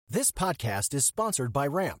This podcast is sponsored by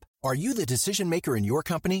Ramp. Are you the decision maker in your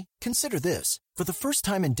company? Consider this. For the first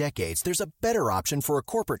time in decades, there's a better option for a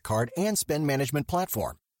corporate card and spend management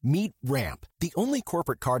platform. Meet Ramp, the only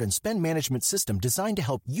corporate card and spend management system designed to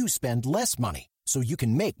help you spend less money so you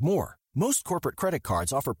can make more. Most corporate credit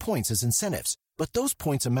cards offer points as incentives, but those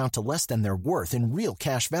points amount to less than their worth in real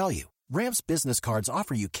cash value. Ramp's business cards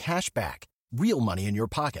offer you cash back, real money in your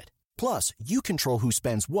pocket. Plus, you control who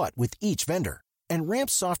spends what with each vendor. And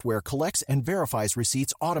Ramp's software collects and verifies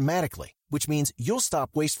receipts automatically, which means you'll stop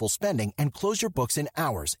wasteful spending and close your books in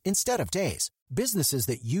hours instead of days. Businesses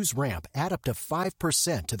that use Ramp add up to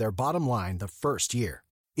 5% to their bottom line the first year.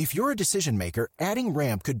 If you're a decision maker, adding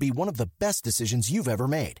Ramp could be one of the best decisions you've ever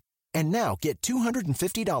made. And now get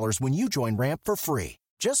 $250 when you join Ramp for free.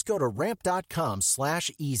 Just go to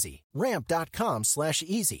ramp.com/easy.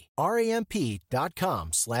 Ramp.com/easy.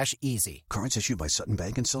 RAMP.com/easy. Cards issued by Sutton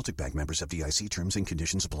Bank and Celtic Bank, members of FDIC. Terms and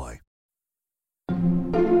conditions apply.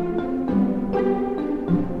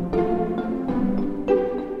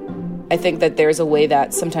 I think that there's a way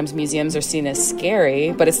that sometimes museums are seen as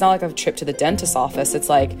scary, but it's not like a trip to the dentist's office. It's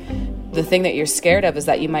like the thing that you're scared of is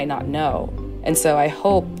that you might not know. And so I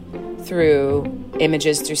hope through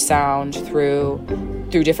images, through sound, through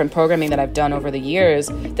different programming that I've done over the years,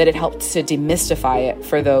 that it helped to demystify it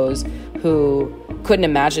for those who couldn't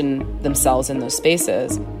imagine themselves in those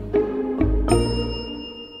spaces.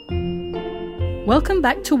 Welcome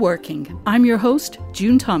back to Working. I'm your host,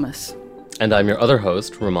 June Thomas. And I'm your other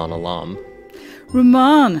host, Rumaan Alam.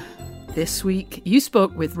 Rumaan, this week you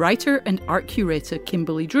spoke with writer and art curator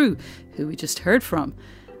Kimberly Drew, who we just heard from.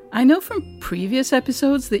 I know from previous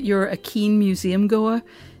episodes that you're a keen museum goer.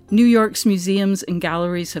 New York's museums and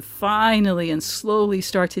galleries have finally and slowly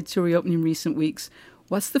started to reopen in recent weeks.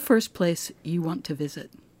 What's the first place you want to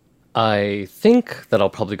visit? I think that I'll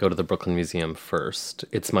probably go to the Brooklyn Museum first.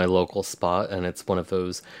 It's my local spot, and it's one of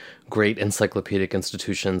those great encyclopedic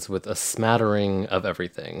institutions with a smattering of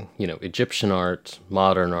everything. You know, Egyptian art,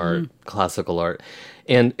 modern art, classical art.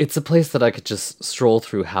 And it's a place that I could just stroll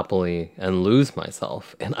through happily and lose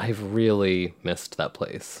myself. And I've really missed that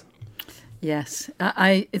place. Yes,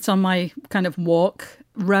 it's on my kind of walk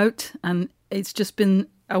route, and it's just been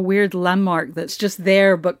a weird landmark that's just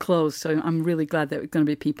there but closed. So I'm really glad that there's going to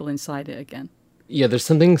be people inside it again. Yeah, there's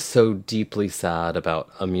something so deeply sad about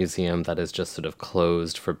a museum that is just sort of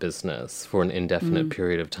closed for business for an indefinite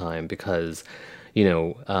period of time because, you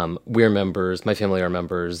know, we're members, my family are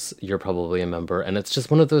members, you're probably a member, and it's just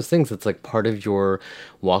one of those things that's like part of your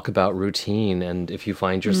walkabout routine. And if you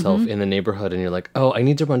find yourself in the neighborhood and you're like, oh, I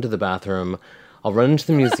need to run to the bathroom, I'll run into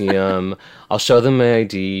the museum, I'll show them my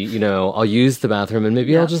ID, you know, I'll use the bathroom, and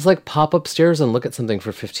maybe I'll just like pop upstairs and look at something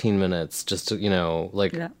for 15 minutes just to, you know,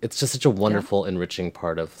 like it's just such a wonderful, enriching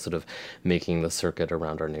part of sort of making the circuit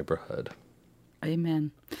around our neighborhood. Amen.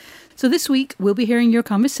 So this week, we'll be hearing your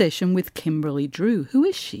conversation with Kimberly Drew. Who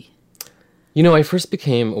is she? You know, I first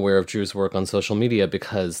became aware of Drew's work on social media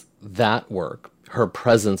because that work, her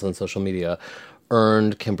presence on social media,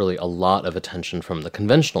 earned Kimberly a lot of attention from the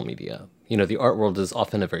conventional media. You know, the art world is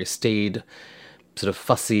often a very staid, sort of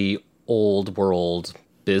fussy, old world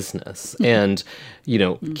business. And, you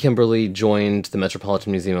know, Kimberly joined the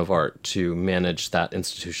Metropolitan Museum of Art to manage that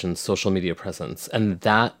institution's social media presence. And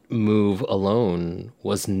that move alone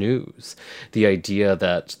was news. The idea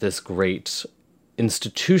that this great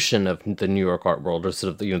institution of the New York art world, or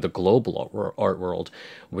sort of the, you know, the global art world,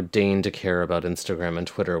 would deign to care about Instagram and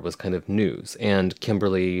Twitter was kind of news. And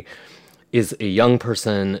Kimberly is a young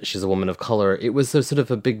person. She's a woman of color. It was sort of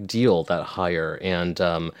a big deal, that hire. And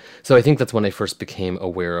so I think that's when I first became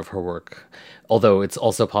aware of her work. Although it's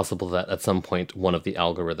also possible that at some point one of the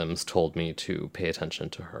algorithms told me to pay attention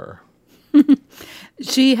to her.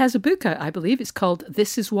 She has a book out, I believe. It's called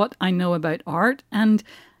This Is What I Know About Art. And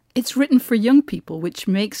it's written for young people, which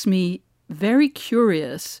makes me very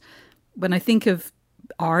curious. When I think of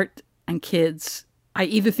art and kids, I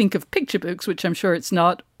either think of picture books, which I'm sure it's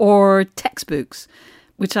not, or textbooks,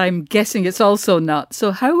 which I'm guessing it's also not.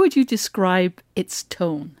 So how would you describe its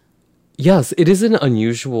tone? Yes, it is an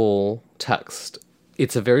unusual text.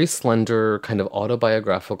 It's a very slender kind of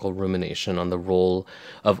autobiographical rumination on the role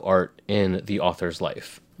of art in the author's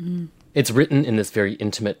life. It's written in this very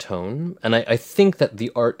intimate tone, and I think that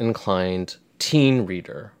the art-inclined teen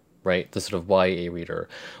reader, right, the sort of YA reader,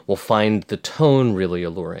 will find the tone really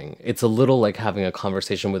alluring. It's a little like having a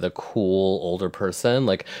conversation with a cool older person,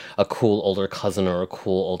 like a cool older cousin or a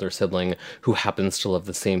cool older sibling who happens to love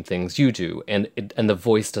the same things you do. And the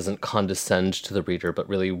voice doesn't condescend to the reader, but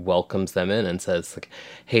really welcomes them in and says, like,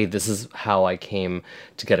 hey, this is how I came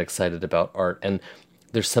to get excited about art. And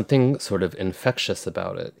there's something sort of infectious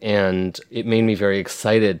about it. And it made me very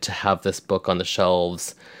excited to have this book on the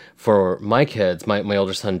shelves for my kids. My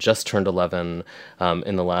older son just turned 11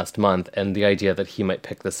 in the last month, and the idea that he might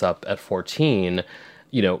pick this up at 14,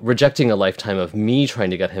 rejecting a lifetime of me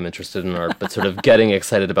trying to get him interested in art, but sort of getting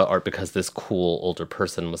excited about art because this cool older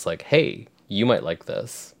person was like, hey, you might like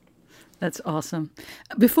this. That's awesome.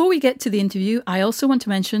 Before we get to the interview, I also want to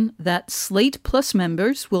mention that Slate Plus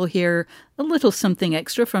members will hear a little something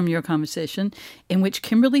extra from your conversation, in which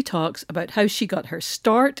Kimberly talks about how she got her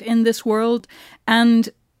start in this world, and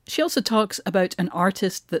she also talks about an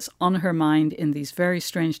artist that's on her mind in these very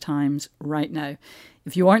strange times right now.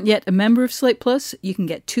 If you aren't yet a member of Slate Plus, you can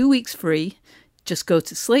get 2 weeks free. Just go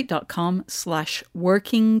to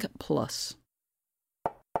slate.com/workingplus.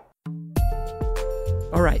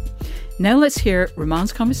 All right. Now let's hear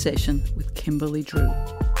Ramon's conversation with Kimberly Drew.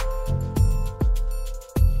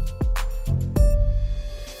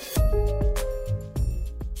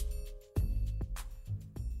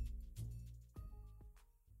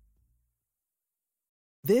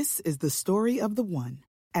 This is the story of the one.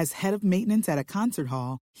 As head of maintenance at a concert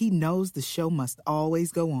hall, he knows the show must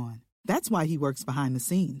always go on. That's why he works behind the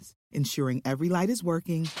scenes, ensuring every light is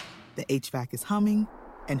working, the HVAC is humming,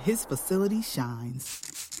 and his facility shines.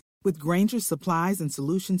 With Grainger's supplies and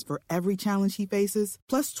solutions for every challenge he faces,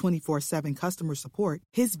 plus 24/7 customer support,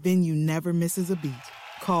 his venue never misses a beat.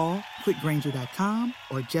 Call quickgrainger.com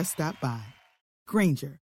or just stop by.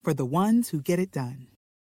 Grainger, for the ones who get it done.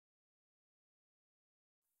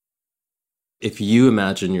 If you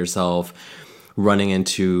imagine yourself running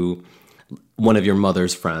into one of your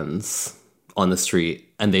mother's friends on the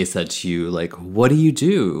street and they said to you, like, what do you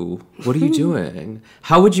do? What are you doing?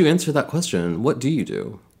 How would you answer that question? What do you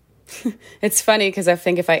do? It's funny because I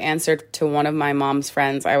think if I answered to one of my mom's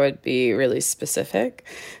friends, I would be really specific.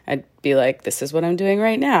 I'd be like, this is what I'm doing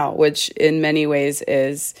right now, which in many ways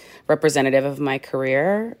is representative of my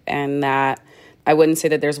career, and that I wouldn't say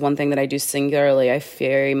that there's one thing that I do singularly. I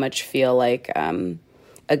very much feel like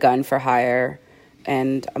a gun for hire,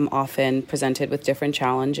 and I'm often presented with different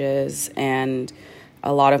challenges, and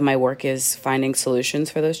a lot of my work is finding solutions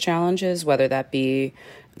for those challenges, whether that be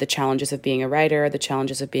the challenges of being a writer, the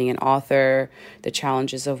challenges of being an author, the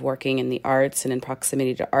challenges of working in the arts and in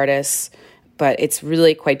proximity to artists. But it's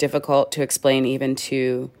really quite difficult to explain even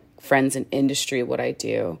to friends in industry what I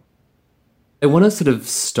do. I want to sort of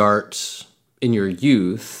start in your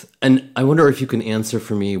youth, and I wonder if you can answer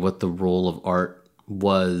for me what the role of art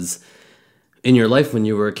was in your life when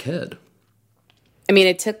you were a kid. I mean,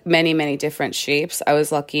 it took many, many different shapes. I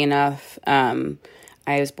was lucky enough. I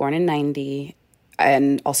was born in 90.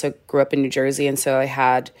 And also grew up in New Jersey, and so I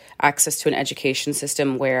had access to an education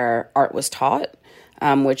system where art was taught,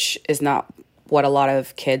 which is not what a lot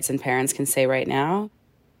of kids and parents can say right now.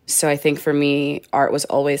 So I think for me, art was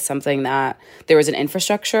always something that there was an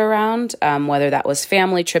infrastructure around, whether that was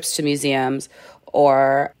family trips to museums,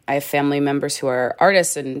 or I have family members who are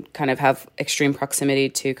artists and kind of have extreme proximity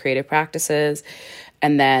to creative practices.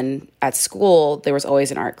 And then at school, there was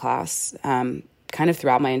always an art class, kind of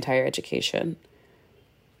throughout my entire education.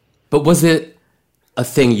 But was it a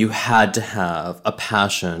thing you had to have, a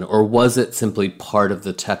passion, or was it simply part of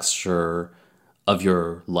the texture of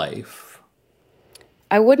your life?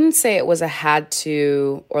 I wouldn't say it was a had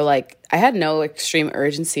to, or like I had no extreme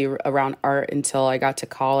urgency around art until I got to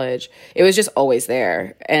college. It was just always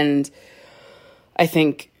there. And I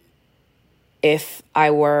think if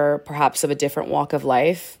I were perhaps of a different walk of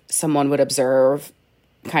life, someone would observe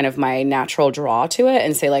kind of my natural draw to it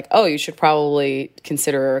and say like, oh, you should probably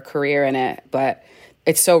consider a career in it. But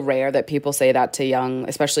it's so rare that people say that to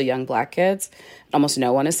especially young Black kids. Almost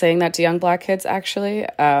no one is saying that to young Black kids, actually.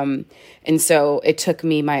 And so it took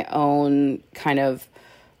me my own kind of,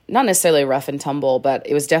 not necessarily rough and tumble, but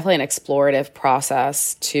it was definitely an explorative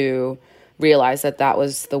process to realize that that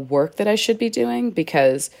was the work that I should be doing.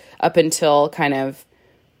 Because up until kind of,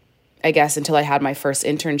 I guess, until I had my first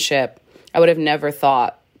internship, I would have never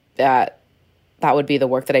thought that that would be the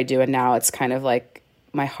work that I do. And now it's kind of like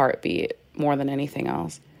my heartbeat more than anything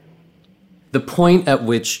else. The point at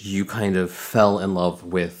which you kind of fell in love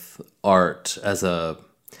with art as a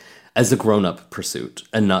grown-up pursuit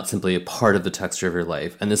and not simply a part of the texture of your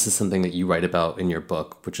life, and this is something that you write about in your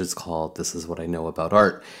book, which is called This Is What I Know About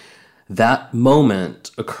Art. That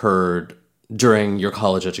moment occurred during your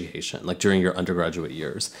college education, like during your undergraduate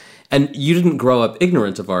years. And you didn't grow up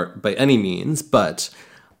ignorant of art by any means, but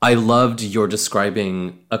I loved your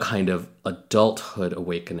describing a kind of adulthood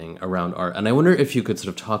awakening around art. And I wonder if you could sort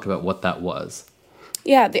of talk about what that was.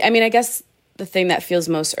 Yeah, I mean, I guess The thing that feels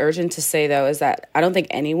most urgent to say, though, is that I don't think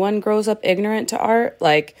anyone grows up ignorant to art.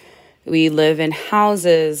 Like, we live in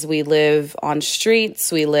houses, we live on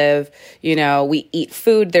streets, we live, we eat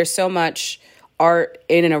food. There's so much art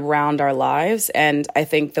in and around our lives. And I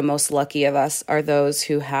think the most lucky of us are those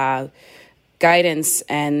who have guidance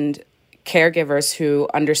and caregivers who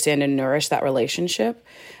understand and nourish that relationship.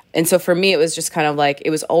 And so for me, it was just kind of like,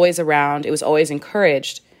 it was always around, it was always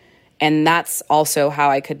encouraged. And that's also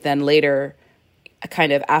how I could then later,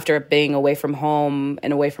 kind of after being away from home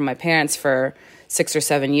and away from my parents for 6 or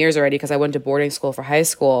 7 years already, because I went to boarding school for high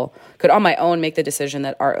school, could on my own make the decision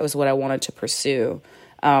that art was what I wanted to pursue,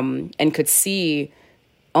 and could see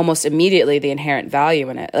almost immediately the inherent value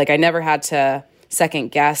in it. Like, I never had to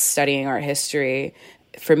second guess studying art history.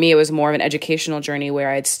 For me, it was more of an educational journey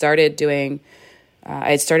where I had started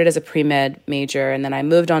as a pre-med major, and then I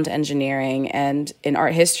moved on to engineering. And in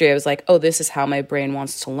art history, I was like, oh, this is how my brain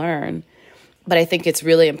wants to learn. But I think it's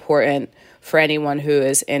really important for anyone who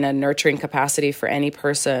is in a nurturing capacity for any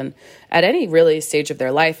person at any really stage of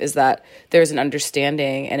their life is that there's an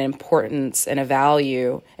understanding and importance and a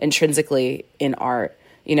value intrinsically in art.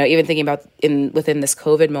 Even thinking about within this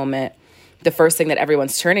COVID moment, the first thing that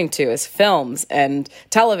everyone's turning to is films and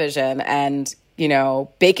television and,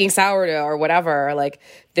 baking sourdough or whatever. Like,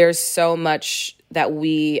 there's so much that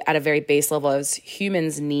we at a very base level as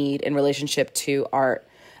humans need in relationship to art,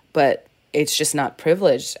 but it's just not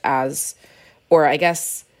privileged or I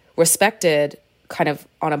guess respected kind of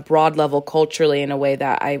on a broad level culturally in a way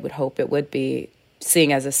that I would hope it would be,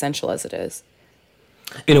 seeing as essential as it is.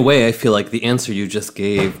 In a way, I feel like the answer you just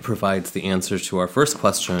gave provides the answer to our first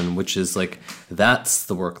question, which is like, that's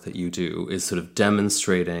the work that you do, is sort of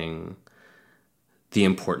demonstrating the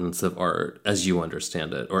importance of art as you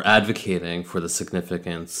understand it, or advocating for the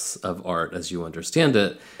significance of art as you understand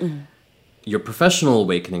it. Mm-hmm. Your professional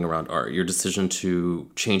awakening around art, your decision to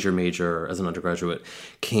change your major as an undergraduate,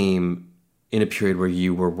 came in a period where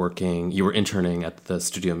you were interning at the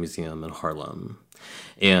Studio Museum in Harlem.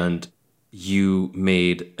 And you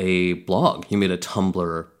made a blog, you made a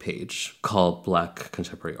Tumblr page called Black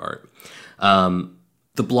Contemporary Art.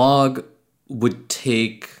 The blog would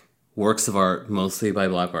take works of art mostly by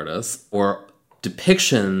Black artists or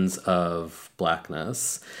depictions of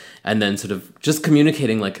Blackness, and then sort of just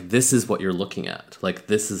communicating like, this is what you're looking at. Like,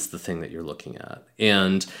 this is the thing that you're looking at.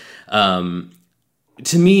 And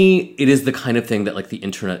to me, it is the kind of thing that like the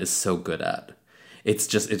internet is so good at. It's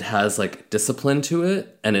just, it has like discipline to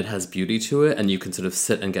it and it has beauty to it, and you can sort of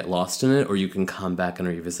sit and get lost in it, or you can come back and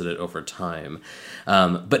revisit it over time.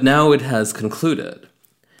 But now it has concluded.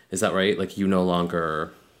 Is that right? Like, you no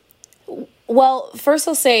longer... Well, first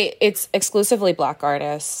I'll say it's exclusively Black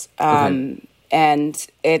artists. Okay. And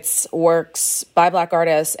it's works by Black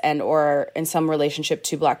artists and or in some relationship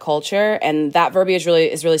to Black culture. And that verbiage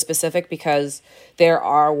is really specific because there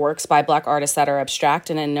are works by Black artists that are abstract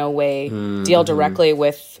and in no way deal directly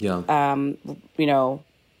with, the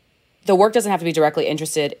work doesn't have to be directly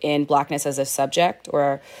interested in Blackness as a subject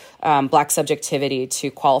or Black subjectivity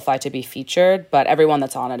to qualify to be featured, but everyone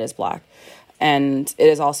that's on it is Black. And it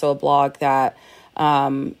is also a blog that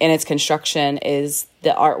in its construction is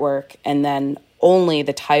the artwork and then only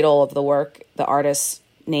the title of the work, the artist's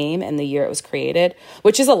name and the year it was created,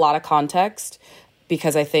 which is a lot of context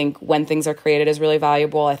because I think when things are created is really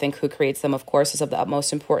valuable. I think who creates them, of course, is of the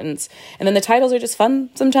utmost importance. And then the titles are just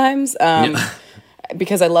fun sometimes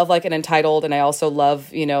because I love like an entitled, and I also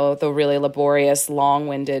love, the really laborious,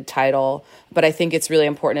 long-winded title. But I think it's really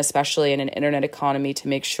important, especially in an internet economy, to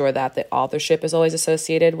make sure that the authorship is always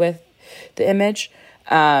associated with the image.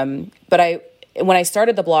 But when I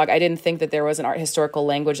started the blog, I didn't think that there was an art historical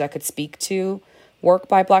language that could speak to work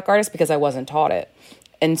by Black artists because I wasn't taught it.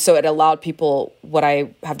 And so it allowed people what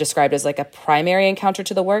I have described as like a primary encounter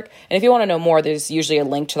to the work. And if you want to know more, there's usually a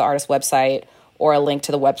link to the artist's website or a link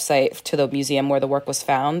to the website to the museum where the work was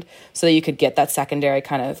found so that you could get that secondary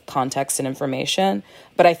kind of context and information.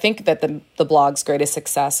 But I think that the blog's greatest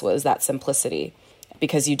success was that simplicity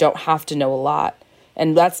because you don't have to know a lot.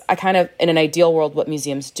 And that's in an ideal world, what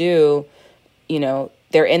museums do,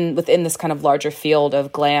 they're within this kind of larger field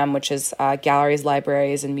of GLAM, which is galleries,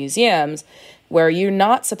 libraries, and museums, where you're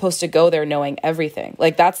not supposed to go there knowing everything.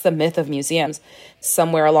 Like, that's the myth of museums.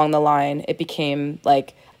 Somewhere along the line, it became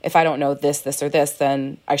like, if I don't know this, or this,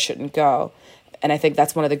 then I shouldn't go. And I think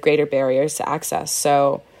that's one of the greater barriers to access.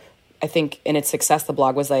 So I think in its success, the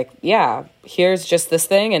blog was like, yeah, here's just this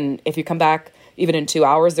thing. And if you come back even in 2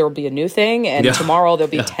 hours, there will be a new thing. And tomorrow there'll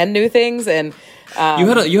be 10 new things. And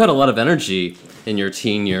You had a lot of energy in your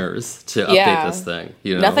teen years to update this thing.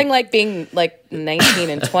 You know? Nothing like being like 19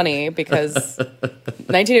 and 20, because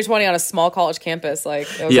 19 or 20 on a small college campus, like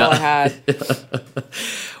that was all I had.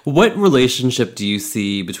 What relationship do you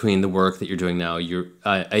see between the work that you're doing now?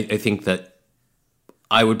 I think that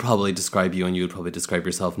I would probably describe you, and you would probably describe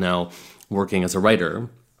yourself now, working as a writer.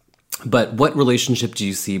 But what relationship do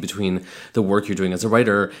you see between the work you're doing as a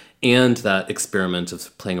writer and that experiment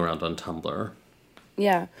of playing around on Tumblr?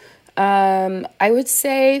 Yeah. I would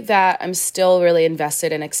say that I'm still really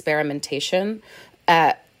invested in experimentation.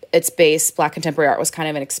 At its base, Black contemporary art was kind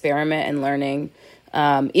of an experiment in learning.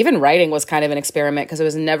 Even writing was kind of an experiment, because it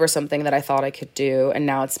was never something that I thought I could do. And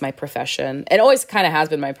now it's my profession. It always kind of has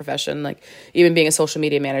been my profession. Like, even being a social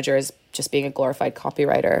media manager is just being a glorified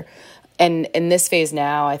copywriter. And in this phase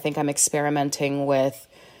now, I think I'm experimenting with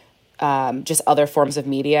just other forms of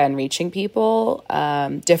media and reaching people,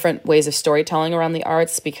 different ways of storytelling around the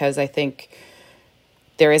arts, because I think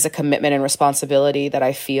there is a commitment and responsibility that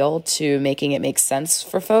I feel to making it make sense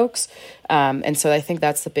for folks. And so I think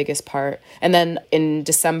that's the biggest part. And then in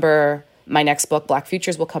December, my next book, Black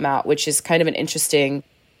Futures, will come out, which is kind of an interesting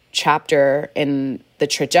chapter in the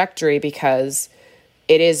trajectory, because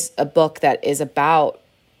it is a book that is about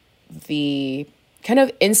the kind of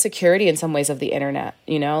insecurity in some ways of the internet.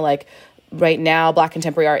 You know, like right now, Black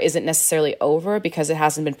contemporary art isn't necessarily over because it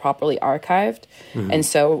hasn't been properly archived. Mm-hmm. And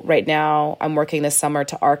so right now I'm working this summer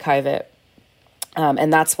to archive it.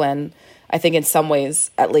 And that's when I think in some ways,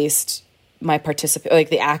 at least my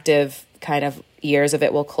the active kind of years of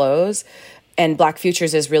it will close. And Black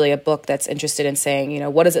Futures is really a book that's interested in saying, you know,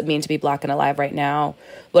 what does it mean to be Black and alive right now?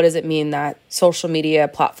 What does it mean that social media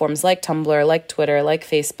platforms like Tumblr, like Twitter, like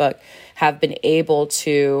Facebook have been able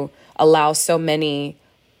to allow so many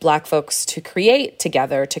Black folks to create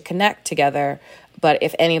together, to connect together? But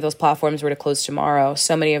if any of those platforms were to close tomorrow,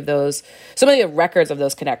 so many of the records of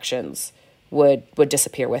those connections would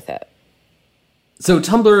disappear with it. So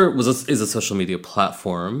Tumblr is a social media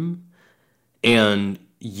platform, and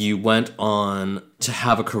you went on to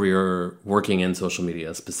have a career working in social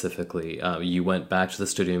media specifically. You went back to the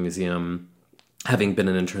Studio Museum, having been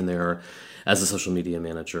an intern there as a social media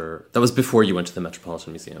manager. That was before you went to the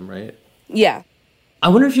Metropolitan Museum, right? Yeah. I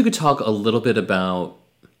wonder if you could talk a little bit about,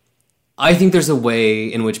 I think there's a way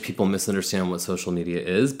in which people misunderstand what social media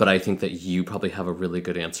is, but I think that you probably have a really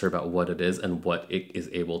good answer about what it is and what it is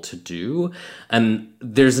able to do. And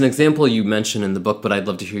there's an example you mentioned in the book, but I'd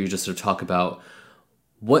love to hear you just sort of talk about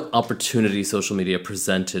what opportunity social media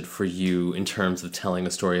presented for you in terms of telling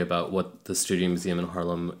a story about what the Studio Museum in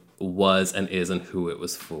Harlem was and is and who it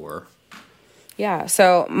was for. Yeah,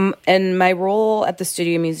 so in my role at the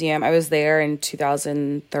Studio Museum, I was there in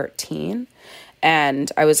 2013,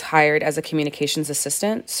 and I was hired as a communications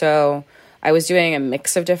assistant. So I was doing a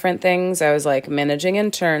mix of different things. I was like managing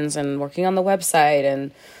interns and working on the website,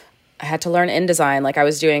 and I had to learn InDesign. Like, I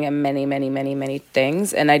was doing many, many, many, many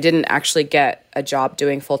things. And I didn't actually get a job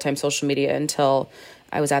doing full-time social media until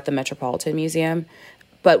I was at the Metropolitan Museum.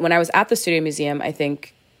 But when I was at the Studio Museum, I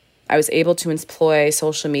think I was able to employ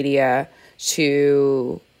social media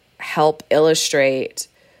to help illustrate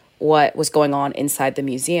what was going on inside the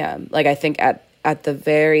museum. Like, I think at the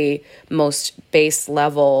very most base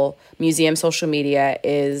level, museum social media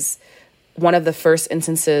is one of the first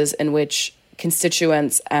instances in which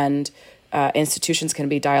constituents and institutions can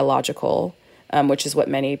be dialogical, which is what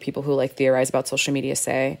many people who like theorize about social media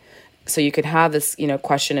say. So you could have this,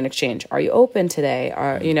 question and exchange. Are you open today?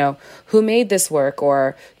 Who made this work?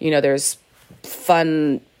 Or, there's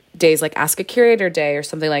fun days like Ask a Curator Day or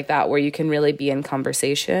something like that, where you can really be in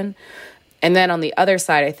conversation. And then on the other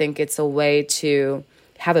side, I think it's a way to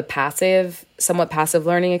have a somewhat passive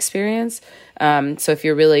learning experience. So if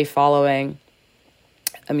you're really following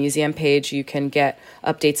a museum page, you can get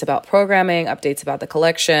updates about programming, updates about the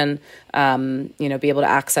collection, be able to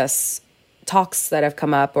access talks that have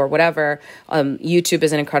come up or whatever. YouTube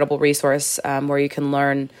is an incredible resource where you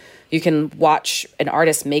can watch an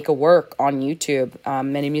artist make a work on YouTube.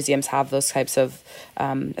 Many museums have those types of,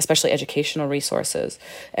 especially educational resources.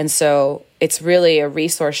 And so it's really a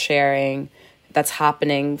resource sharing that's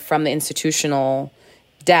happening from the institutional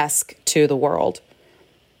desk to the world.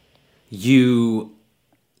 You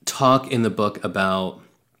talk in the book about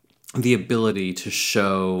the ability to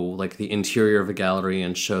show like the interior of a gallery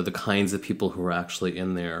and show the kinds of people who are actually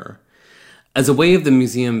in there. as a way of the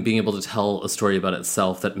museum being able to tell a story about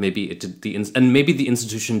itself that maybe it did and maybe the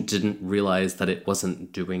institution didn't realize that it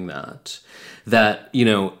wasn't doing that. That,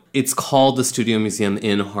 it's called the Studio Museum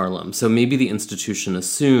in Harlem. So maybe the institution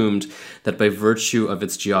assumed that by virtue of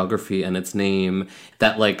its geography and its name,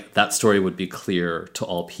 that that story would be clear to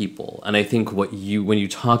all people. And I think when you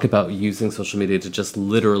talk about using social media to just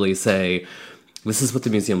literally say, this is what the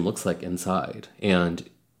museum looks like inside, and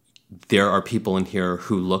there are people in here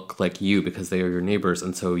who look like you because they are your neighbors,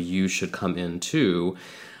 and so you should come in too.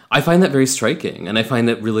 I find that very striking, and I find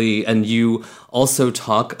that really, and you also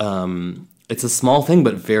talk, it's a small thing,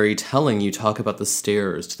 but very telling. You talk about the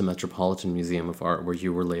stairs to the Metropolitan Museum of Art, where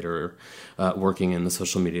you were later working in the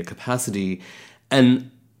social media capacity. And,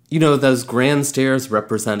 those grand stairs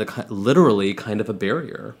represent literally kind of a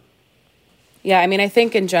barrier. Yeah, I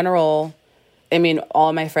think in general, all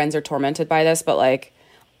of my friends are tormented by this, but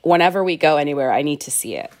whenever we go anywhere, I need to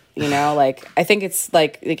see it. I think it's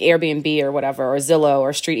like Airbnb or whatever, or Zillow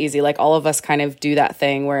or StreetEasy. All of us kind of do that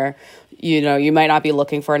thing where, you might not be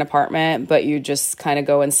looking for an apartment, but you just kind of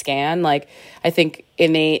go and scan. I think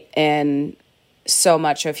innate in so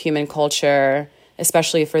much of human culture,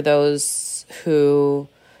 especially for those who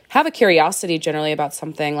have a curiosity generally about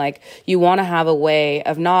something, you want to have a way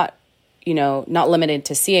of not limited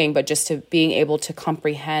to seeing, but just to being able to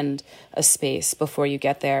comprehend a space before you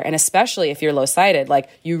get there. And especially if you're low-sighted,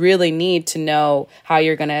 you really need to know how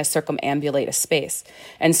you're going to circumambulate a space.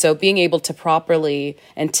 And so being able to properly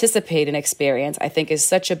anticipate an experience, I think, is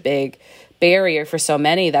such a big barrier for so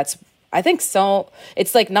many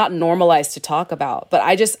it's not normalized to talk about. But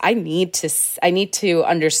I need to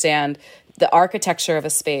understand the architecture of a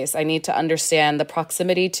space. I need to understand the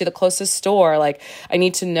proximity to the closest store. I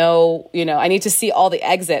need to know, I need to see all the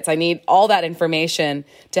exits. I need all that information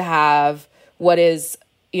to have what is,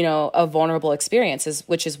 a vulnerable experience,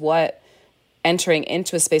 which is what entering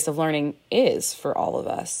into a space of learning is for all of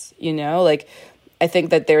us. I think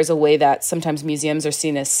that there's a way that sometimes museums are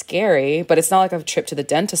seen as scary, but it's not like a trip to the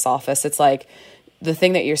dentist's office. It's the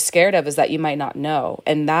thing that you're scared of is that you might not know.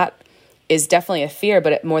 And that is definitely a fear,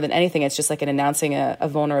 but more than anything, it's just an announcing a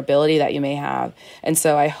vulnerability that you may have. And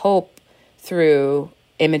so I hope through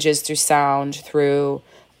images, through sound, through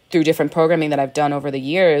different programming that I've done over the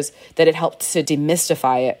years, that it helped to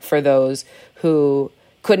demystify it for those who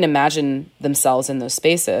couldn't imagine themselves in those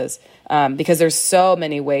spaces. Because there's so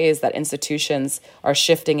many ways that institutions are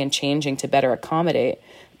shifting and changing to better accommodate,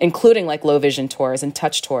 including low vision tours and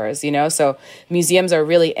touch tours, So museums are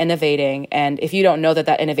really innovating. And if you don't know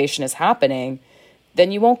that innovation is happening,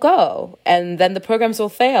 then you won't go. And then the programs will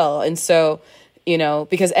fail. And so,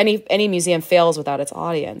 because any museum fails without its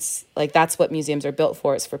audience. That's what museums are built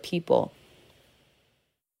for. It's for people.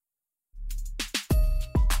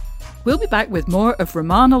 We'll be back with more of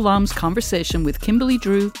Rumaan Alam's conversation with Kimberly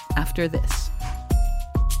Drew after this.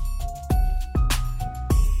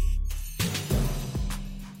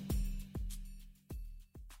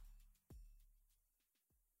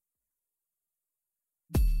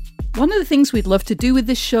 One of the things we'd love to do with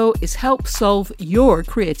this show is help solve your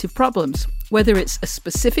creative problems. Whether it's a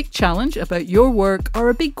specific challenge about your work or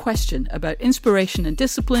a big question about inspiration and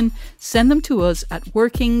discipline, send them to us at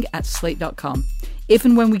working@slate.com. If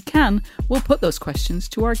and when we can, we'll put those questions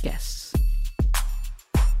to our guests.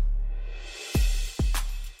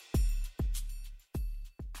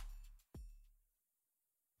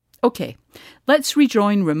 Okay, let's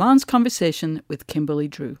rejoin Rumaan's conversation with Kimberly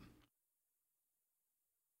Drew.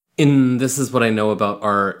 In This Is What I Know About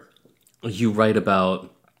Art, you write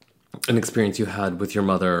about an experience you had with your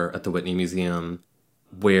mother at the Whitney Museum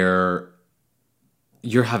where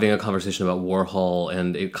you're having a conversation about Warhol,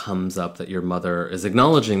 and it comes up that your mother is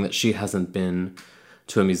acknowledging that she hasn't been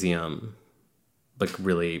to a museum,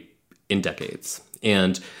 really in decades.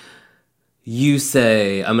 And you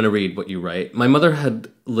say, I'm going to read what you write. My mother had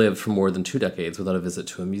lived for more than 2 decades without a visit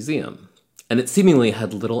to a museum, and it seemingly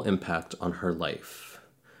had little impact on her life.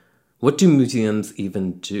 What do museums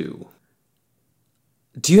even do?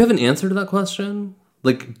 Do you have an answer to that question?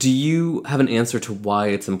 Do you have an answer to why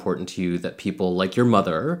it's important to you that people like your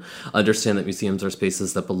mother understand that museums are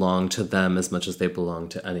spaces that belong to them as much as they belong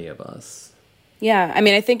to any of us? Yeah,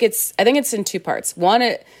 I think it's in 2 parts.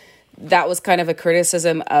 One, that was kind of a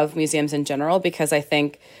criticism of museums in general, because I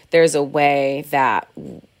think there's a way that,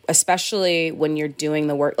 especially when you're doing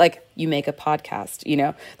the work, you make a podcast,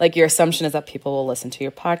 your assumption is that people will listen to your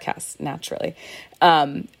podcast naturally.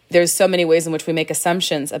 There's so many ways in which we make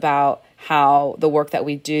assumptions about how the work that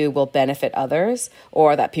we do will benefit others,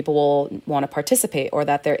 or that people will want to participate, or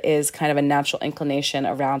that there is kind of a natural inclination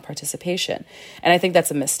around participation. And I think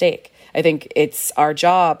that's a mistake. I think it's our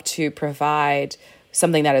job to provide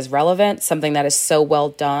something that is relevant, something that is so well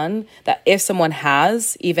done that if someone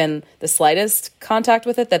has even the slightest contact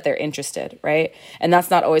with it, that they're interested, right? And that's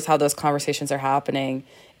not always how those conversations are happening,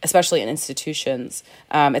 especially in institutions.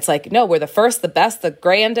 It's like, no, we're the first, the best, the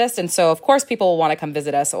grandest. And so, of course, people will want to come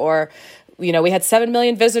visit us. Or, you know, we had 7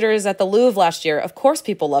 million visitors at the Louvre last year. Of course,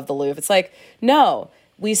 people love the Louvre. It's like, no,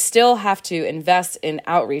 we still have to invest in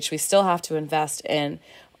outreach. We still have to invest in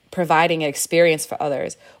providing an experience for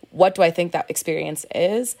others. What do I think that experience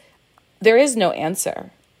is? There is no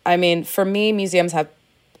answer. I mean, for me, museums have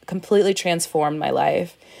completely transformed my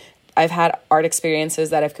life. I've had art experiences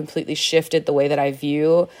that have completely shifted the way that I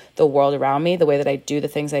view the world around me, the way that I do the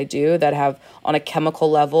things I do, that have on a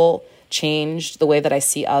chemical level changed the way that I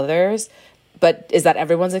see others. But is that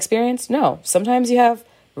everyone's experience? No. Sometimes you have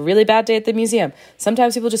a really bad day at the museum.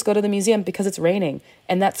 Sometimes people just go to the museum because it's raining,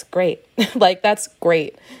 and that's great. Like, that's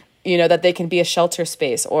great. You know, that they can be a shelter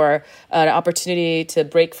space or an opportunity to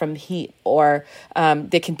break from heat, or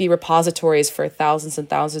they can be repositories for thousands and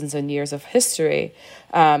thousands of years of history.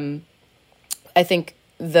 I think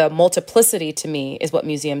the multiplicity to me is what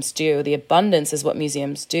museums do. The abundance is what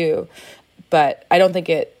museums do. But I don't think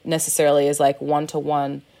it necessarily is like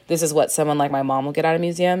one-to-one. This is what someone like my mom will get out of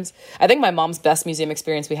museums. I think my mom's best museum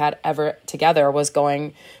experience we had ever together was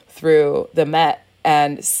going through the Met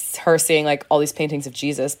and her seeing like all these paintings of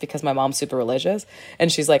Jesus, because my mom's super religious.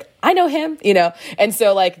 And she's like, I know him, you know? And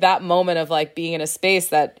so like that moment of like being in a space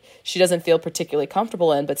that she doesn't feel particularly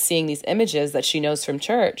comfortable in, but seeing these images that she knows from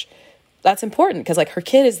church, that's important because like her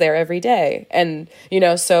kid is there every day. And, you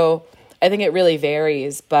know, so I think it really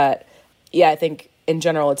varies. But yeah, I think in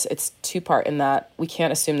general, it's two-part in that we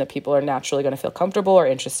can't assume that people are naturally going to feel comfortable or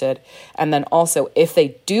interested. And then also if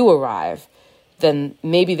they do arrive, then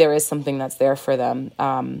maybe there is something that's there for them.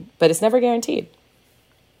 But it's never guaranteed.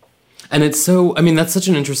 And it's so, I mean, that's such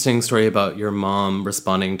an interesting story about your mom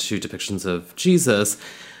responding to depictions of Jesus,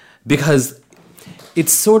 because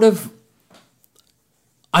it's sort of,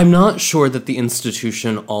 I'm not sure that the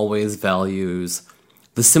institution always values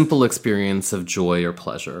the simple experience of joy or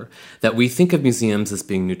pleasure, that we think of museums as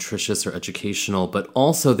being nutritious or educational, but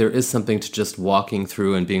also there is something to just walking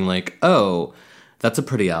through and being like, oh, that's a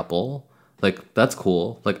pretty apple. Like, that's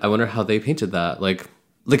cool. Like, I wonder how they painted that. Like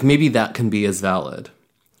maybe that can be as valid.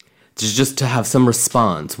 Just to have some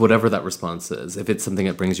response, whatever that response is. If it's something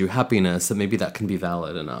that brings you happiness, then maybe that can be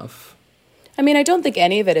valid enough. I mean, I don't think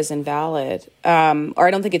any of it is invalid. Or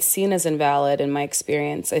I don't think it's seen as invalid in my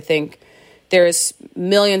experience. I think there's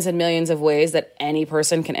millions and millions of ways that any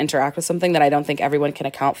person can interact with something that I don't think everyone can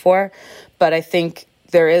account for. But I think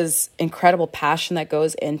there is incredible passion that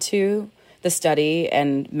goes into the study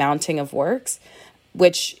and mounting of works,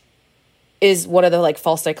 which is one of the like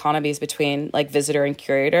false dichotomies between like visitor and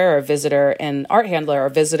curator, or visitor and art handler, or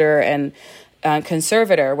visitor and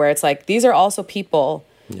conservator, where it's like, these are also people.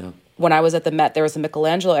 Yeah. When I was at the Met, there was a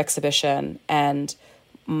Michelangelo exhibition, and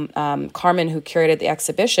Carmen, who curated the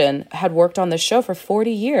exhibition, had worked on this show for 40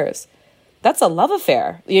 years. That's a love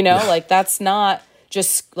affair, you know, like that's not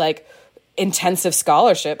just like intensive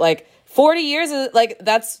scholarship. Like 40 years is like,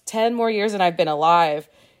 that's 10 more years than I've been alive.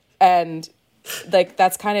 And like,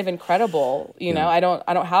 that's kind of incredible. You know, I don't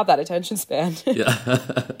have that attention span. Yeah.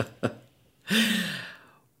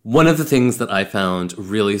 One of the things that I found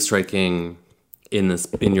really striking in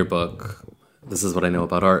your book, This Is What I Know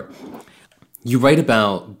About Art, you write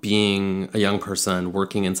about being a young person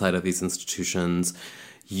working inside of these institutions.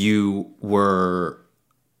 You were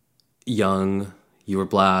young, you were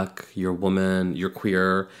Black, you're a woman, you're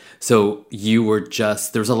queer. So you were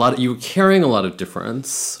you were carrying a lot of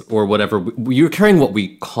difference, or whatever. You were carrying what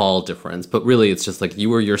we call difference, but really it's just like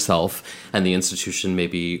you were yourself, and the institution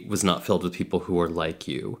maybe was not filled with people who were like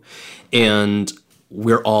you. And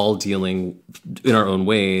we're all dealing in our own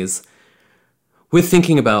ways with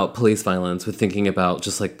thinking about police violence, with thinking about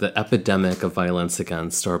just like the epidemic of violence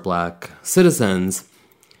against our Black citizens.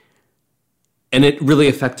 And it really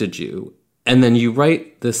affected you. And then you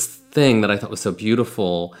write this thing that I thought was so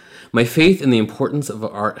beautiful. My faith in the importance of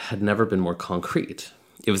art had never been more concrete.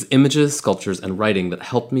 It was images, sculptures, and writing that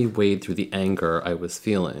helped me wade through the anger I was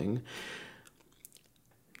feeling.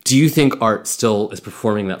 Do you think art still is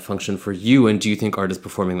performing that function for you? And do you think art is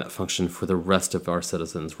performing that function for the rest of our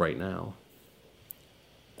citizens right now?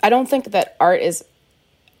 I don't think that art is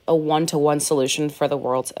a one-to-one solution for the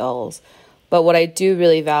world's ills. But what I do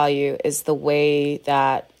really value is the way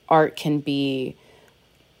that art can be,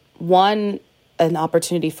 one, an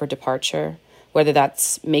opportunity for departure, whether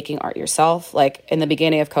that's making art yourself. Like in the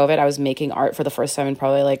beginning of COVID, I was making art for the first time in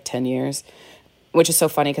probably like 10 years. which is so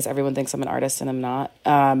funny because everyone thinks I'm an artist and I'm not.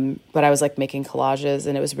 But I was like making collages,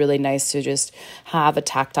 and it was really nice to just have a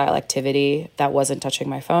tactile activity that wasn't touching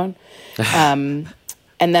my phone. And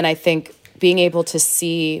then I think being able to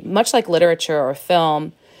see, much like literature or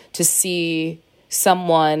film, to see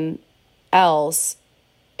someone else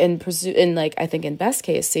in like, I think in best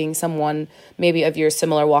case, seeing someone maybe of your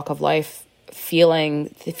similar walk of life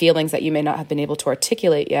feeling the feelings that you may not have been able to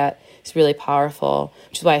articulate yet is really powerful,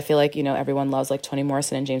 which is why I feel like, you know, everyone loves like Toni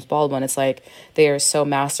Morrison and James Baldwin. It's like they are so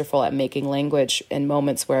masterful at making language in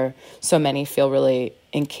moments where so many feel really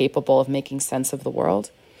incapable of making sense of the world.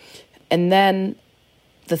 And then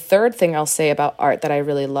the third thing I'll say about art that I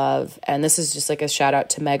really love, and this is just like a shout out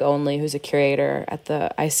to Meg Only, who's a curator at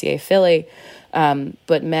the ICA Philly,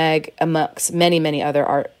 but Meg, amongst many, many other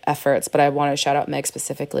art efforts, but I want to shout out Meg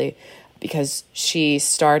specifically because she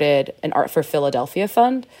started an Art for Philadelphia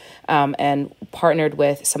fund and partnered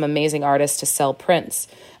with some amazing artists to sell prints.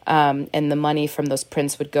 And the money from those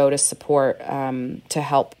prints would go to support, to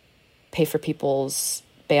help pay for people's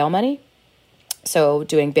bail money. So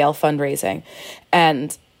doing bail fundraising.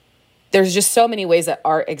 And there's just so many ways that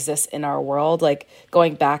art exists in our world, like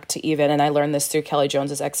going back to even, and I learned this through Kelly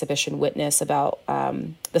Jones's exhibition Witness about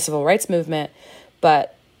the civil rights movement,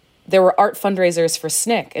 but there were art fundraisers for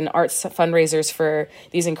SNCC and art fundraisers for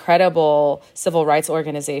these incredible civil rights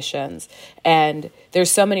organizations. And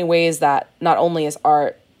there's so many ways that not only is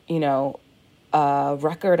art, you know, a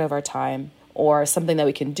record of our time or something that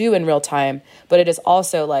we can do in real time, but it is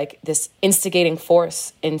also like this instigating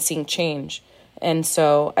force in seeing change. And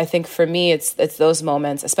so I think for me, it's those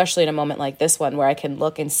moments, especially in a moment like this one, where I can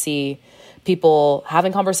look and see people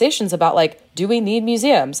having conversations about like, do we need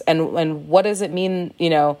museums? And what does it mean, you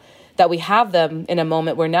know, that we have them in a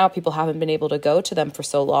moment where now people haven't been able to go to them for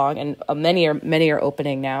so long, and many are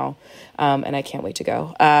opening now, and I can't wait to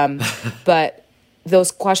go. But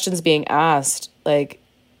those questions being asked, like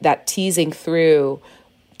that teasing through,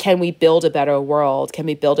 can we build a better world? Can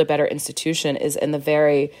we build a better institution? Is in the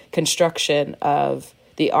very construction of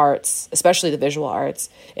the arts, especially the visual arts,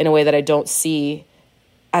 in a way that I don't see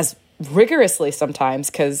as rigorously sometimes,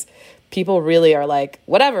 because people really are like,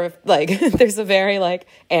 whatever, like there's a very like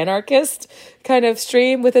anarchist kind of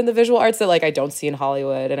stream within the visual arts that like I don't see in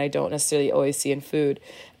Hollywood and I don't necessarily always see in food.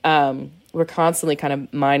 We're constantly kind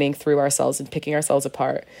of mining through ourselves and picking ourselves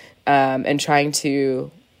apart, and trying to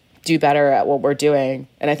do better at what we're doing.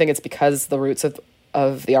 And I think it's because the roots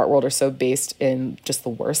of the art world are so based in just the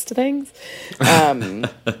worst things.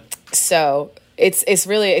 So it's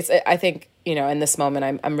really, I think, you know, in this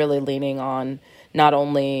moment, I'm really leaning on not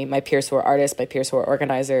only my peers who are artists, my peers who are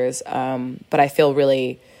organizers, but I feel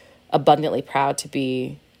really abundantly proud to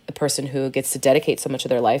be a person who gets to dedicate so much of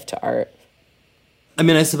their life to art. I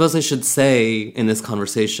mean, I suppose I should say in this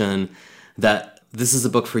conversation that this is a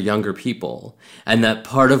book for younger people, and that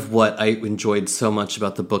part of what I enjoyed so much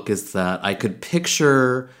about the book is that I could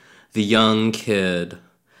picture the young kid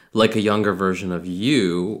like a younger version of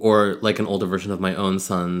you, or like an older version of my own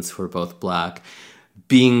sons who are both Black,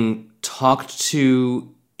 being talked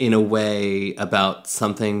to in a way about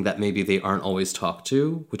something that maybe they aren't always talked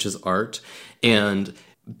to, which is art, and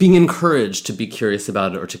being encouraged to be curious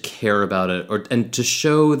about it or to care about it, and to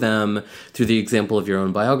show them through the example of your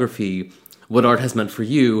own biography what art has meant for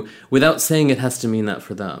you without saying it has to mean that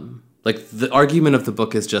for them. Like, the argument of the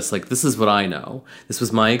book is just like, this is what I know. This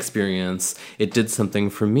was my experience. It did something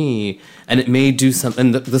for me, and it may do something.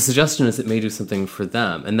 And the suggestion is it may do something for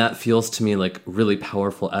them. And that feels to me like really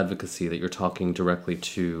powerful advocacy, that you're talking directly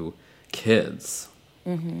to kids.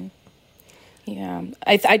 Mm-hmm. Yeah.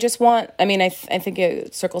 I just want, I mean, I think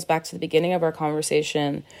it circles back to the beginning of our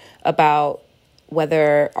conversation about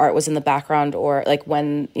whether art was in the background or like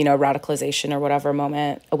when, you know, radicalization or whatever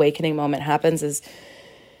moment, awakening moment happens, is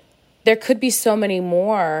there could be so many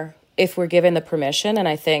more if we're given the permission. And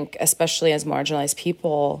I think especially as marginalized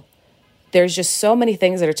people, there's just so many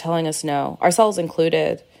things that are telling us no, ourselves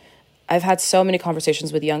included. I've had so many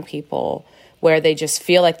conversations with young people where they just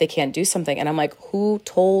feel like they can't do something. And I'm like, who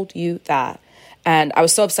told you that? And I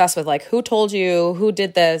was so obsessed with like, who told you, who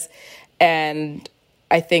did this? And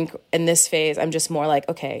I think in this phase, I'm just more like,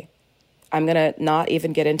 okay, I'm going to not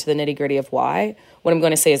even get into the nitty gritty of why. What I'm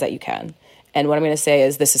going to say is that you can. And what I'm going to say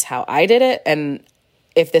is this is how I did it. And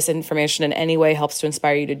if this information in any way helps to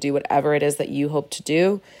inspire you to do whatever it is that you hope to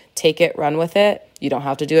do, take it, run with it. You don't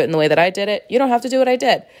have to do it in the way that I did it. You don't have to do what I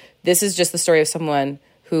did. This is just the story of someone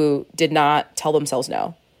who did not tell themselves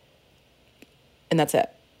no. And that's it.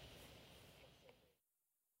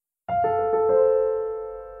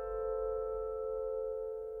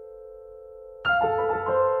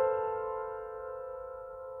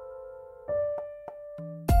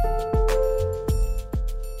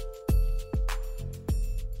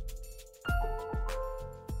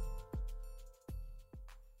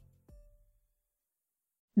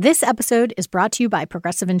 This episode is brought to you by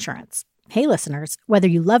Progressive Insurance. Hey, listeners, whether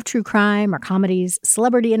you love true crime or comedies,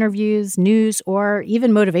 celebrity interviews, news, or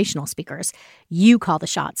even motivational speakers, you call the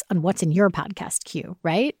shots on what's in your podcast queue,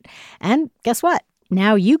 right? And guess what?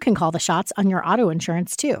 Now you can call the shots on your auto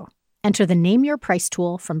insurance, too. Enter the Name Your Price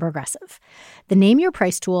tool from Progressive. The Name Your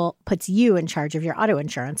Price tool puts you in charge of your auto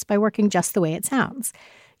insurance by working just the way it sounds.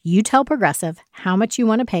 You tell Progressive how much you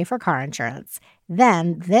want to pay for car insurance.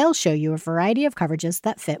 Then they'll show you a variety of coverages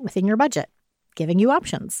that fit within your budget, giving you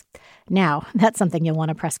options. Now, that's something you'll want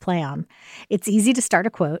to press play on. It's easy to start a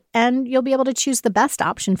quote, and you'll be able to choose the best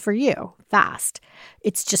option for you fast.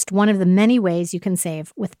 It's just one of the many ways you can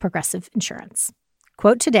save with Progressive Insurance.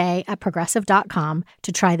 Quote today at Progressive.com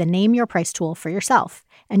to try the Name Your Price tool for yourself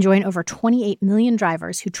and join over 28 million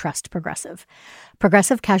drivers who trust Progressive.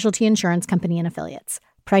 Progressive Casualty Insurance Company and Affiliates.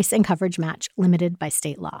 Price and coverage match limited by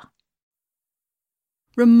state law.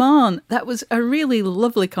 Rumaan, that was a really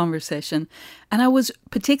lovely conversation. And I was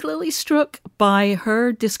particularly struck by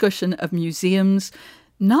her discussion of museums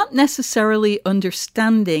not necessarily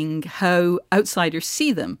understanding how outsiders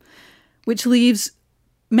see them, which leaves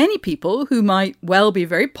many people who might well be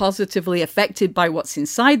very positively affected by what's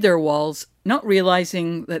inside their walls, not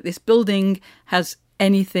realizing that this building has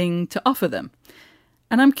anything to offer them.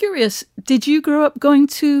 And I'm curious, did you grow up going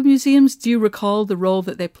to museums? Do you recall the role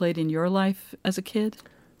that they played in your life as a kid?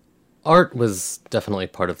 Art was definitely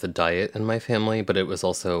part of the diet in my family, but it was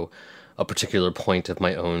also a particular point of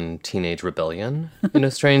my own teenage rebellion in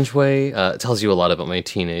a strange way. It tells you a lot about my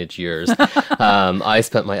teenage years. I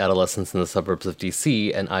spent my adolescence in the suburbs of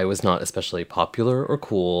DC, and I was not especially popular or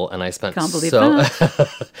cool, and I spent Can't believe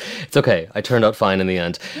that. It's okay. I turned out fine in the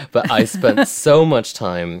end. But I spent so much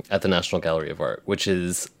time at the National Gallery of Art, which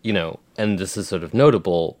is, and this is sort of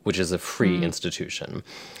notable, which is a free institution.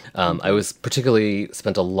 I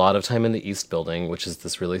spent a lot of time in the East Building, which is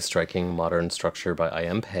this really striking modern structure by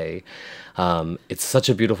I.M. Pei. It's such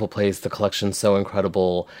a beautiful place. The collection's so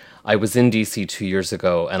incredible. I was in DC 2 years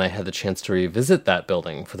ago, and I had the chance to revisit that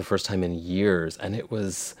building for the first time in years, and it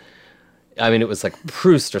was like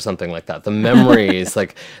Proust or something like that. The memories,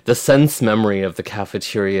 like the sense memory of the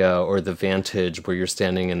cafeteria or the vantage where you're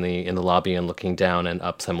standing in the lobby and looking down and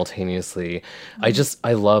up simultaneously.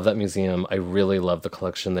 I love that museum. I really love the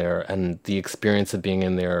collection there. And the experience of being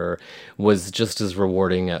in there was just as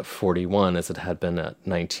rewarding at 41 as it had been at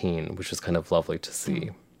 19, which was kind of lovely to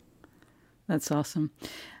see. That's awesome.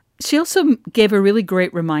 She also gave a really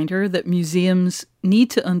great reminder that museums need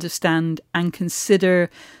to understand and consider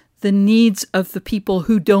the needs of the people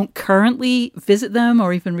who don't currently visit them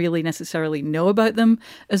or even really necessarily know about them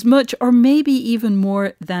as much, or maybe even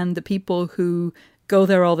more than the people who go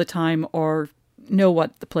there all the time or know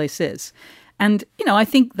what the place is. And, I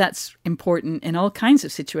think that's important in all kinds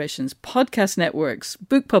of situations, podcast networks,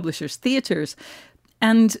 book publishers, theaters.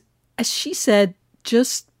 And as she said,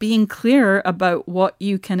 just being clear about what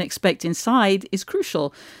you can expect inside is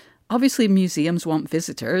crucial. Obviously, museums want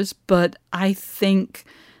visitors, but I think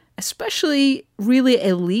especially really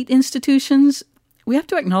elite institutions, we have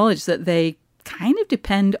to acknowledge that they kind of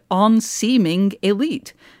depend on seeming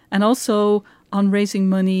elite and also on raising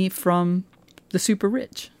money from the super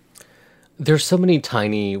rich. There's so many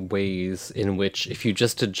tiny ways in which, if you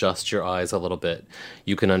just adjust your eyes a little bit,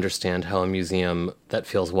 you can understand how a museum that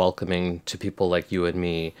feels welcoming to people like you and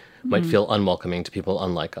me might feel unwelcoming to people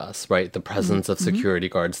unlike us, right? The presence of security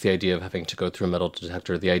guards, the idea of having to go through a metal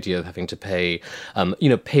detector, the idea of having to pay,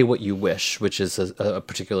 pay what you wish, which is a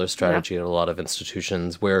particular strategy at a lot of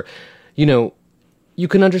institutions where, you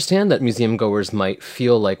can understand that museum goers might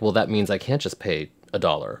feel like, well, that means I can't just pay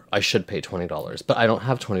 $1. I should pay $20, but I don't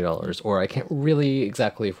have $20, or I can't really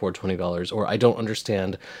exactly afford $20, or I don't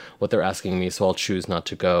understand what they're asking me, so I'll choose not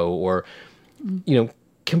to go. Or,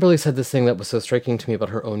 Kimberly said this thing that was so striking to me about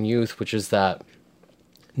her own youth, which is that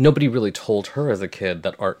nobody really told her as a kid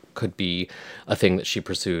that art could be a thing that she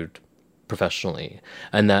pursued professionally,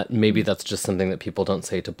 and that maybe that's just something that people don't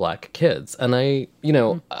say to Black kids. And I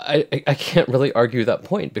can't really argue that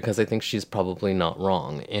point, because I think she's probably not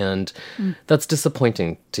wrong, and that's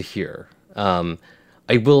disappointing to hear.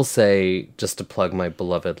 I will say, just to plug my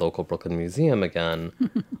beloved local Brooklyn Museum again,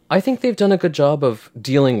 I think they've done a good job of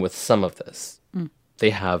dealing with some of this. They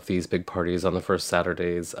have these big parties on the first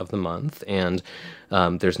Saturdays of the month, and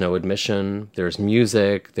there's no admission, there's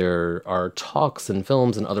music, there are talks and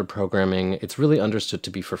films and other programming. It's really understood to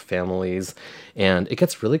be for families, and it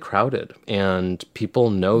gets really crowded, and people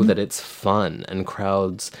know that it's fun, and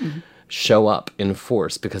crowds show up in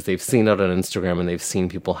force because they've seen it on Instagram and they've seen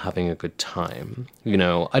people having a good time.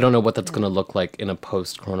 I don't know what that's going to look like in a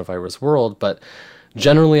post-coronavirus world, but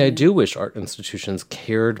generally, I do wish art institutions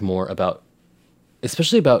cared more about,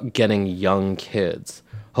 especially about getting young kids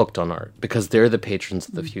hooked on art, because they're the patrons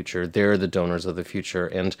of the future, they're the donors of the future,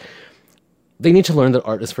 and they need to learn that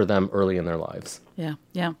art is for them early in their lives. Yeah,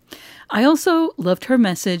 yeah. I also loved her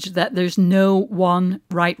message that there's no one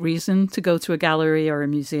right reason to go to a gallery or a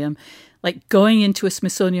museum. Like going into a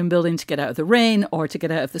Smithsonian building to get out of the rain or to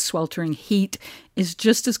get out of the sweltering heat is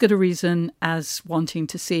just as good a reason as wanting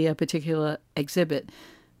to see a particular exhibit.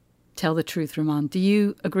 Tell the truth, Rumaan. Do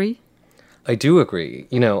you agree? I do agree.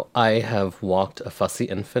 I have walked a fussy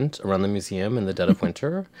infant around the museum in the dead of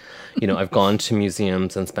winter. I've gone to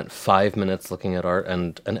museums and spent 5 minutes looking at art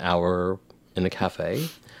and an hour in a cafe.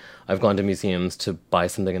 I've gone to museums to buy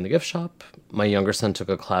something in the gift shop. My younger son took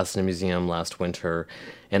a class in a museum last winter.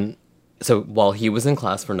 And so while he was in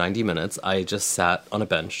class for 90 minutes, I just sat on a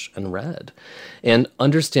bench and read. And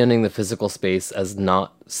understanding the physical space as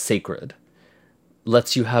not sacred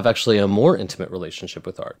lets you have actually a more intimate relationship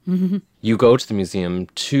with art. Mm-hmm. You go to the museum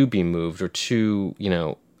to be moved or to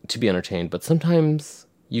be entertained, but sometimes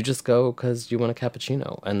you just go because you want a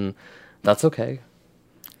cappuccino, and that's okay.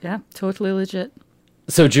 Yeah, totally legit.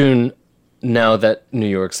 So June, now that New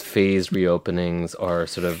York's phased reopenings are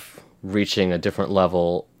sort of reaching a different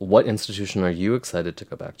level, what institution are you excited to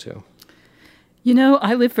go back to?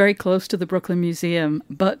 I live very close to the Brooklyn Museum,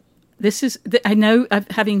 but I know,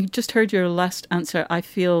 having just heard your last answer, I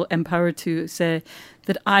feel empowered to say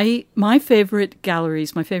that my favorite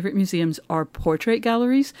galleries, my favorite museums are portrait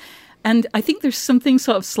galleries. And I think there's something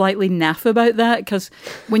sort of slightly naff about that, because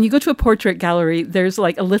when you go to a portrait gallery, there's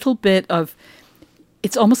like a little bit of,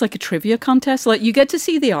 it's almost like a trivia contest. Like you get to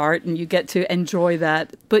see the art and you get to enjoy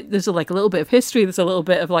that, but there's a little bit of history. There's a little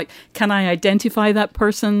bit of can I identify that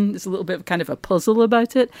person? There's a little bit of kind of a puzzle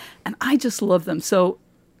about it. And I just love them. So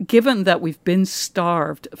given that we've been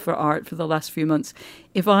starved for art for the last few months,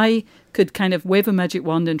 if I could kind of wave a magic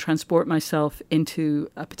wand and transport myself into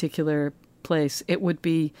a particular place, it would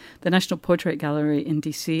be the National Portrait Gallery in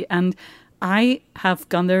DC. And I have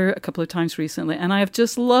gone there a couple of times recently, and I have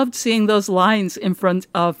just loved seeing those lines in front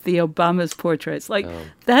of the Obama's portraits.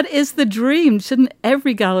 That is the dream. Shouldn't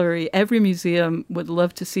every gallery, every museum would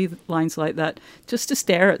love to see lines like that, just to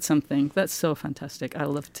stare at something? That's so fantastic. I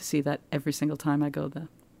love to see that every single time I go there.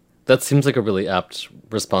 That seems like a really apt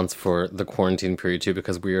response for the quarantine period, too,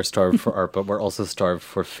 because we are starved for art, but we're also starved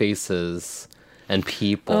for faces and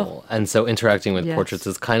people. And so interacting with portraits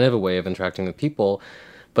is kind of a way of interacting with people,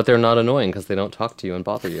 but they're not annoying because they don't talk to you and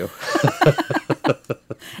bother you.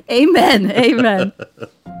 Amen. Amen.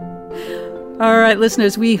 All right,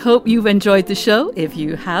 listeners, we hope you've enjoyed the show. If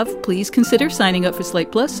you have, please consider signing up for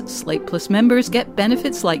Slate Plus. Slate Plus members get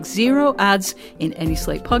benefits like 0 ads in any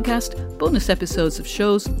Slate podcast, bonus episodes of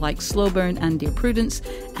shows like Slow Burn and Dear Prudence,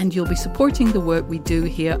 and you'll be supporting the work we do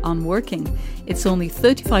here on Working. It's only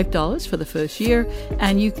 $35 for the first year,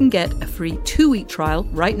 and you can get a free 2-week trial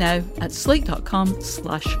right now at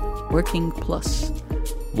slate.com/workingplus.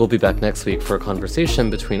 We'll be back next week for a conversation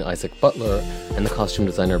between Isaac Butler and the costume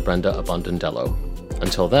designer Brenda Abondandello.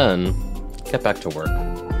 Until then, get back to work.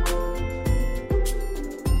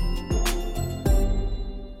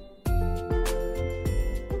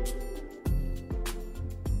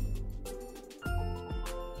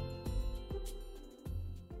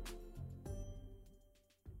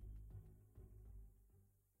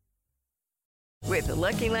 With the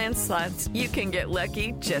Lucky Land Slots, you can get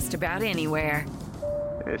lucky just about anywhere.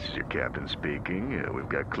 This is your captain speaking. We've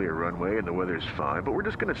got clear runway and the weather's fine, but we're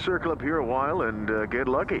just going to circle up here a while and get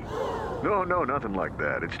lucky. No, nothing like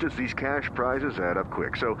that. It's just these cash prizes add up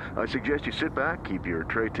quick. So I suggest you sit back, keep your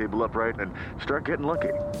tray table upright, and start getting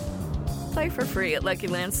lucky. Play for free at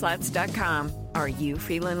LuckyLandSlots.com. Are you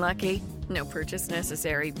feeling lucky? No purchase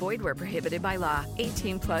necessary. Void where prohibited by law.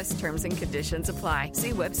 18+ terms and conditions apply.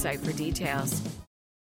 See website for details.